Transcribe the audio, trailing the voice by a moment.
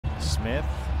Smith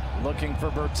looking for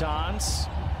Bertāns.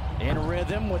 In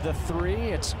rhythm with the three.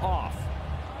 It's off.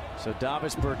 So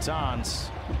Dāvis Bertāns,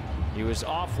 he was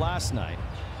off last night.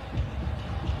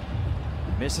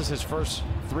 Misses his first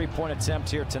three-point attempt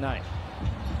here tonight.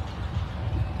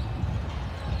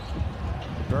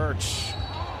 Birch,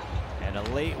 and a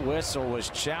late whistle was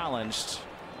challenged.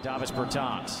 Dāvis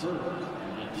Bertāns.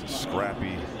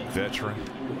 Scrappy veteran.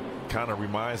 Kind of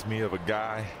reminds me of a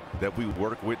guy that we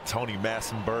work with, Tony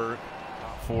Massenberg,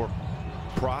 for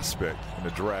prospect in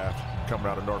the draft coming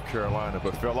out of North Carolina,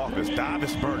 but fell off as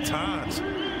Davis Bertāns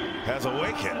has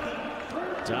awakened.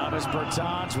 Dāvis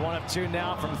Bertāns 1 of 2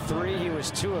 now from 3. He was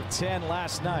 2 of 10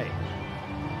 last night.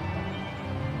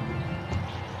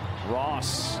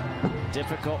 Ross,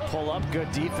 difficult pull up,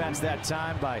 good defense that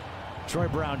time by Troy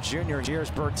Brown Jr. Here's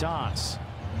Bertāns.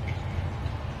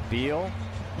 Beal,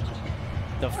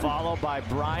 the follow by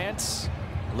Bryant.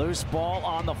 Loose ball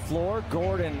on the floor.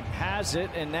 Gordon has it,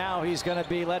 and now he's going to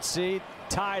be, let's see,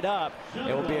 tied up.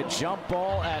 It will be a jump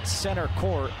ball at center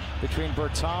court between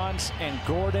Bertāns and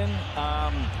Gordon.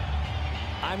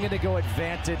 I'm going to go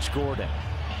advantage Gordon.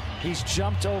 He's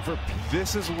jumped over.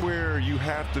 This is where you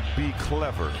have to be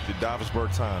clever to Davis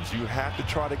Bertāns. You have to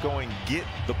try to go and get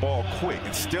the ball quick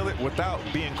and steal it without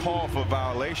being called for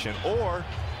violation, or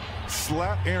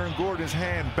slap Aaron Gordon's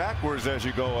hand backwards as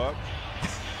you go up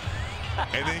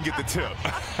and then get the tip.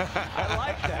 I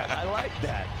like that. I like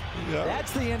that. Yeah.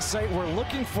 That's the insight we're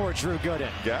looking for, Drew Gooden.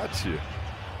 Got you.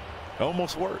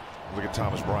 Almost worked. Look at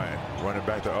Thomas Bryant running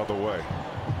back the other way.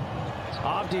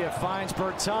 Avdia finds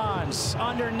Bertāns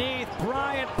underneath.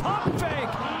 Bryant pump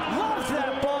fake. Love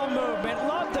that ball movement.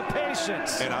 Love the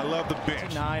patience. And I love the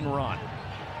bench. 9 run.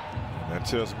 That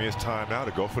tells me it's time now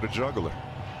to go for the juggler.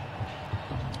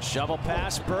 Shovel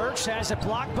pass. Birch has it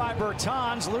blocked by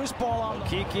Bertāns. Loose ball on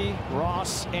Kiki,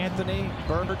 Ross, Anthony,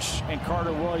 Birch, and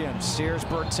Carter Williams. Here's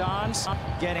Bertāns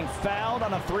getting fouled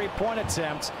on a 3-point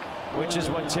attempt, which is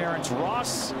what Terrence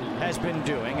Ross has been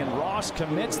doing, and Ross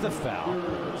commits the foul.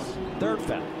 3rd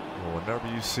foul. Well,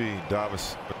 whenever you see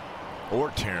Davis or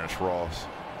Terrence Ross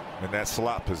in that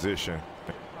slot position,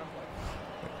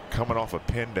 coming off a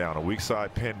pin down, a weak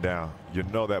side pin down, you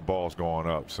know that ball's going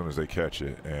up as soon as they catch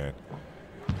it. And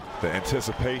the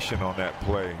anticipation on that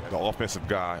play, the offensive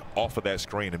guy off of that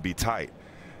screen and be tight.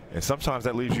 And sometimes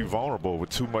that leaves you vulnerable with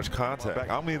too much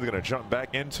contact. I'm either going to jump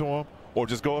back into him or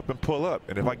just go up and pull up.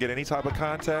 And if I get any type of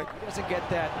contact. He doesn't get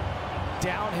that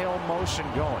downhill motion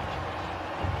going.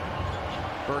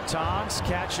 Bertāns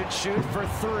catch and shoot for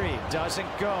 3. Doesn't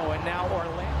go. And now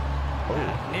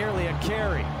Orlando. Nearly a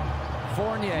carry.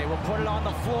 Fournier will put it on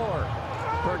the floor.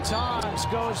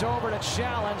 Bertāns goes over to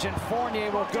challenge, and Fournier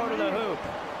will go to the hoop.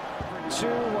 2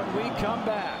 when we come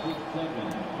back.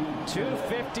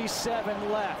 2:57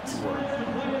 left.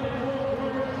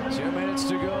 2 minutes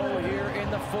to go here in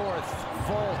the 4th.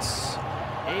 Fultz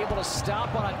able to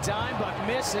stop on a dime, but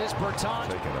misses. Bertāns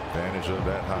taking advantage of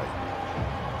that height.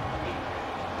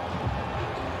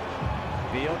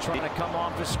 Beal trying to come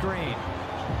off the screen.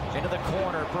 Into the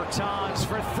corner. Bertāns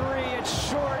for 3. It's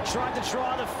short. Tried to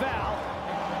draw the foul.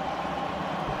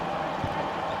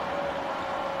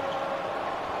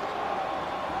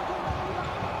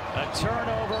 A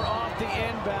turnover off the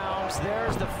inbounds.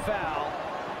 There's the foul.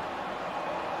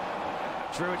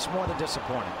 Drew, it's more than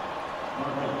disappointing.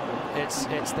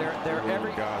 They're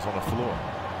every guys on the floor.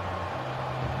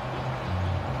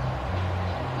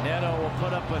 Neto will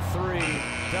put up a 3.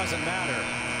 Doesn't matter,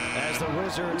 as the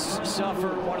Wizards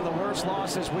suffer one of the worst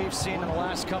losses we've seen in the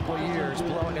last couple of years,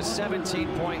 blowing a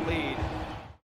 17-point lead